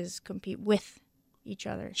actually is compete with each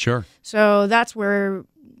other. Sure. So that's where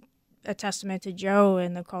a testament to Joe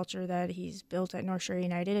and the culture that he's built at North Shore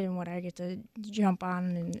United and what I get to jump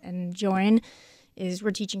on and join is we're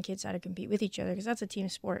teaching kids how to compete with each other because that's a team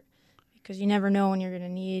sport. Because you never know when you're going to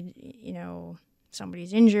need,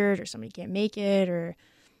 somebody's injured or somebody can't make it or,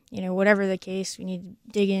 whatever the case. We need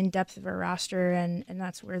to dig in depth of our roster, and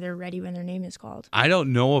that's where they're ready when their name is called. I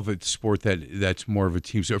don't know of a sport that's more of a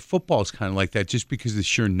team. So football is kind of like that just because of the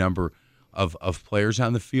sheer number of players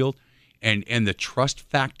on the field and the trust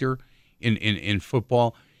factor in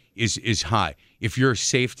football is high. If you're a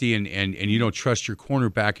safety and you don't trust your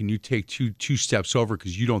cornerback and you take two steps over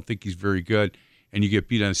because you don't think he's very good and you get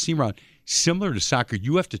beat on a seam route, similar to soccer,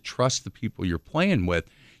 you have to trust the people you're playing with,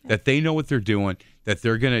 that they know what they're doing, that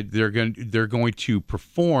they're going to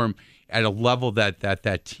perform at a level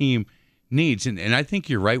that team needs. And I think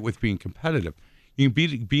you're right with being competitive. You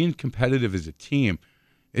can being competitive as a team.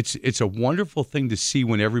 It's a wonderful thing to see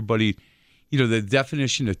when everybody. The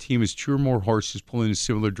definition of team is two or more horses pulling in a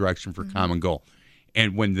similar direction for common goal.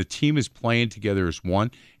 And when the team is playing together as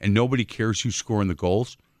one and nobody cares who's scoring the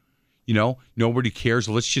goals, nobody cares.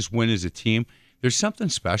 Let's just win as a team. There's something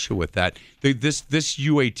special with that. This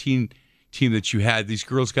U18 team that you had, these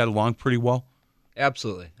girls got along pretty well?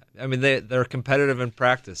 Absolutely. I mean, they're competitive in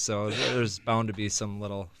practice, so there's bound to be some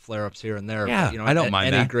little flare-ups here and there. Yeah, but, I don't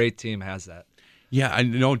mind that. Any great team has that. Yeah,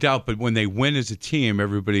 no doubt. But when they win as a team,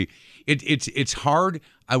 everybody, it's hard.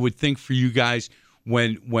 I would think for you guys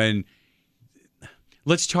when.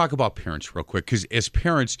 Let's talk about parents real quick, because as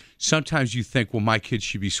parents, sometimes you think, well, my kid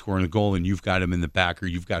should be scoring a goal, and you've got him in the back, or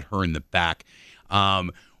you've got her in the back,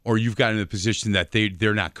 or you've got in a position that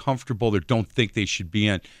they're not comfortable or don't think they should be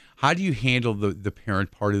in. How do you handle the parent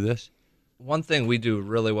part of this? One thing we do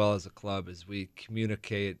really well as a club is we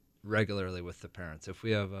communicate regularly with the parents. If we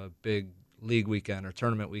have a big league weekend or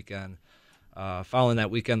tournament weekend, following that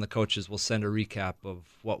weekend, the coaches will send a recap of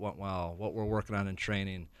what went well, what we're working on in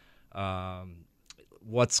training,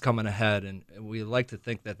 what's coming ahead, and we like to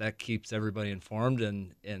think that keeps everybody informed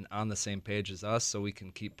and on the same page as us, so we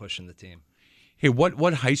can keep pushing the team. Hey,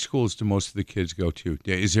 what high schools do most of the kids go to?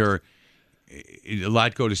 Is there a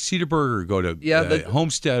lot go to Cedarburg or go to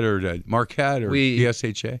Homestead or to Marquette or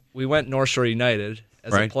DSHA? We went North Shore United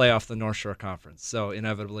as a playoff the North Shore Conference, so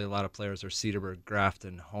inevitably a lot of players are Cedarburg,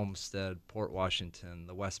 Grafton, Homestead, Port Washington,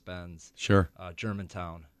 the West Bends,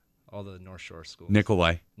 Germantown. All the North Shore schools.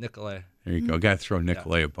 Nicolay. There you go. Got to throw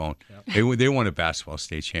Nicolay a bone. Yep. They won a basketball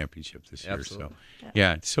state championship this year. Absolutely.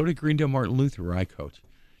 So so did Greendale Martin Luther, where I coach.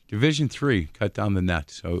 Division III, cut down the net.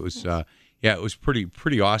 So it was it was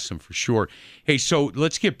pretty awesome for sure. Hey, so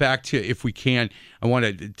let's get back to, if we can, I want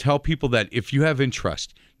to tell people that if you have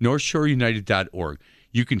interest, NorthShoreUnited.org,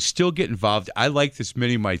 you can still get involved. I like this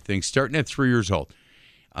Mini-Mite thing, starting at 3 years old.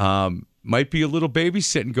 Might be a little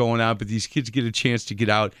babysitting going on, but these kids get a chance to get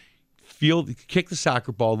out, kick the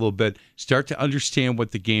soccer ball a little bit, start to understand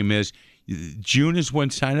what the game is. June is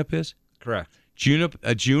when sign-up is? Correct.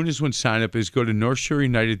 June is when sign-up is. Go to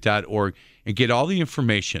NorthShoreUnited.org and get all the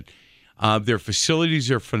information. Their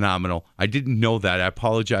facilities are phenomenal. I didn't know that. I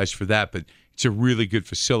apologize for that, but it's a really good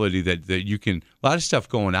facility that you can – a lot of stuff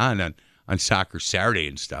going on Soccer Saturday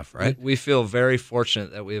and stuff, right? We feel very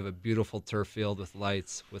fortunate that we have a beautiful turf field with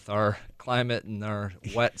lights. With our climate and our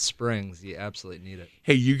wet springs, you absolutely need it.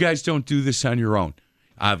 Hey, you guys don't do this on your own.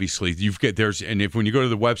 Obviously, when you go to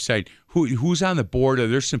the website, who's on the board? Are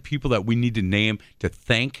there some people that we need to name to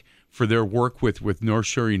thank for their work with North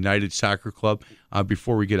Shore United Soccer Club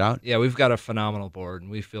before we get out? Yeah, we've got a phenomenal board, and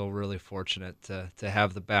we feel really fortunate to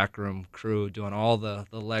have the backroom crew doing all the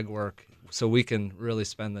legwork so we can really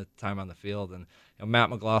spend the time on the field. And Matt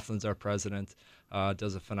McLaughlin's our president,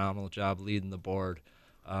 does a phenomenal job leading the board.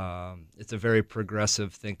 It's a very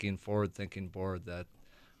progressive thinking, forward-thinking board that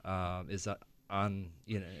is on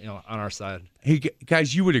our side. Hey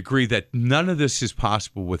guys, you would agree that none of this is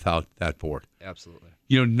possible without that board. Absolutely.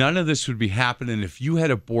 None of this would be happening if you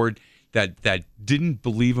had a board that didn't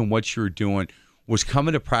believe in what you were doing, was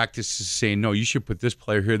coming to practice saying, no, you should put this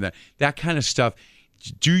player here and that kind of stuff.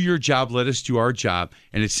 Do your job, let us do our job.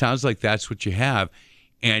 And it sounds like that's what you have.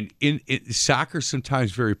 And in soccer,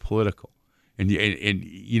 sometimes very political. And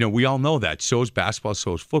we all know that. So is basketball,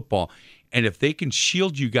 so is football. And if they can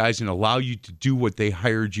shield you guys and allow you to do what they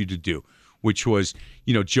hired you to do, which was,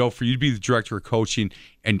 Joe, for you to be the director of coaching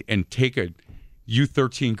and take a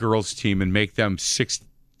U13 girls team and make them 6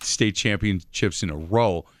 state championships in a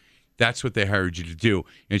row, that's what they hired you to do.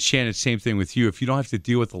 And Shannon, same thing with you. If you don't have to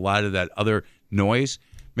deal with a lot of that other noise,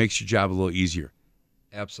 makes your job a little easier.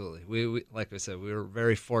 Absolutely. We like I said, we were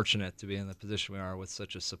very fortunate to be in the position we are with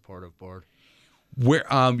such a supportive board. Where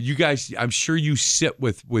you guys, I'm sure you sit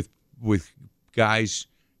with guys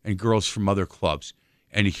and girls from other clubs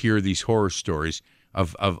and hear these horror stories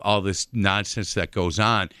of all this nonsense that goes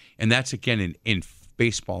on. And that's, again, in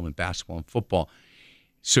baseball and basketball and football.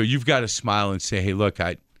 So you've got to smile and say, hey, look,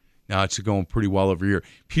 now it's going pretty well over here.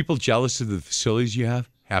 People jealous of the facilities you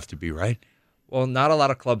have to be, right? Well, not a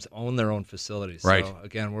lot of clubs own their own facilities. Right. So,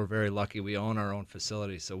 again, we're very lucky. We own our own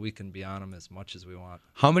facilities, so we can be on them as much as we want.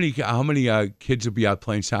 How many kids will be out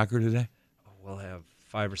playing soccer today? We'll have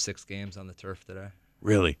 5 or 6 games on the turf today.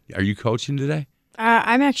 Really? Are you coaching today?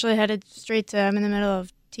 I'm actually headed straight to, I'm in the middle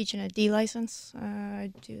of teaching a D license.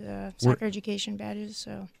 I do the soccer education badges.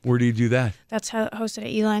 So where do you do that? That's hosted at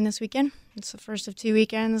E-Line this weekend. It's the first of 2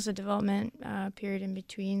 weekends, a development period in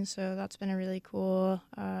between. So that's been a really cool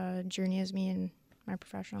journey as me and my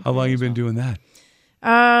professional. How long have you been doing that?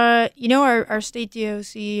 Our state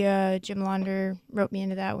DOC, Jim Launder, wrote me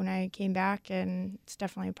into that when I came back, and it's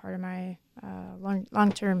definitely a part of my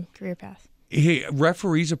long-term career path. Hey,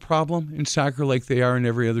 referees a problem in soccer like they are in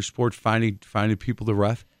every other sport, finding people to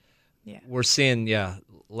ref? Yeah. We're seeing,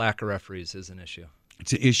 lack of referees is an issue.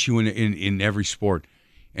 It's an issue in every sport.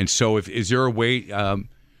 And so is there a way,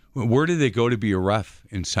 where do they go to be a ref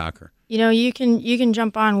in soccer? You can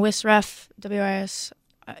jump on WISREF,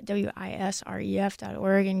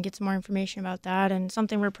 WISREF.org and get some more information about that. And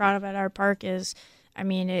something we're proud of at our park is, I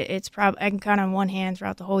can count on one hand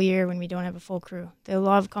throughout the whole year when we don't have a full crew. They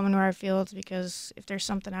love coming to our fields because if there's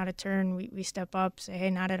something out of turn, we step up, say, hey,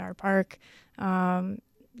 not at our park.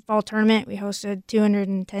 Fall tournament, we hosted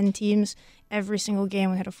 210 teams. Every single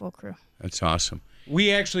game we had a full crew. That's awesome. We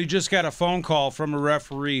actually just got a phone call from a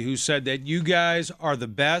referee who said that you guys are the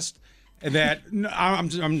best. That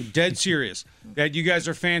I'm dead serious. That you guys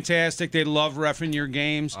are fantastic. They love reffing your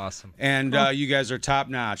games. Awesome. And you guys are top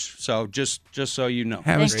notch. So just so you know.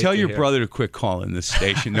 Havens, tell your brother to quit calling this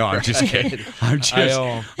station. No, I'm just kidding.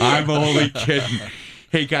 I'm only kidding.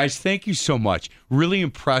 Hey guys, thank you so much. Really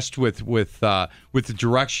impressed with the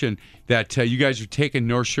direction that you guys are taking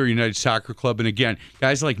North Shore United Soccer Club. And again,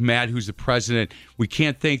 guys like Matt, who's the president, we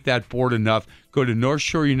can't thank that board enough. Go to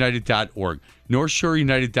NorthShoreUnited.org.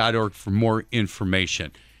 NorthShoreUnited.org for more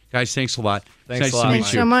information. Guys, thanks a lot. Thanks a lot.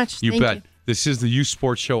 Thanks so much. You bet. This is the Youth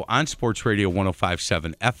Sports Show on Sports Radio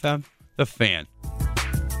 105.7 FM, The Fan.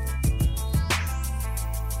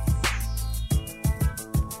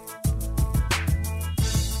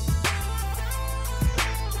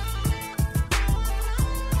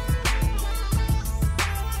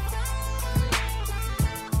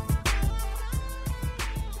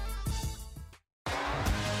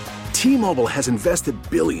 T-Mobile has invested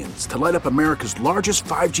billions to light up America's largest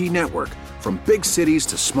 5G network, from big cities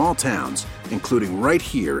to small towns, including right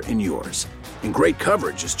here in yours. And great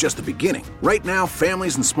coverage is just the beginning. Right now,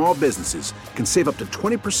 families and small businesses can save up to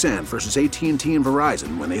 20% versus AT&T and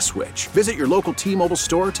Verizon when they switch. Visit your local T-Mobile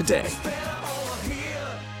store today.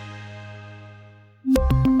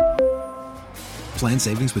 Plan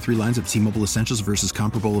savings with 3 lines of T-Mobile Essentials versus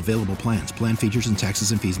comparable available plans. Plan features and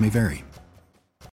taxes and fees may vary.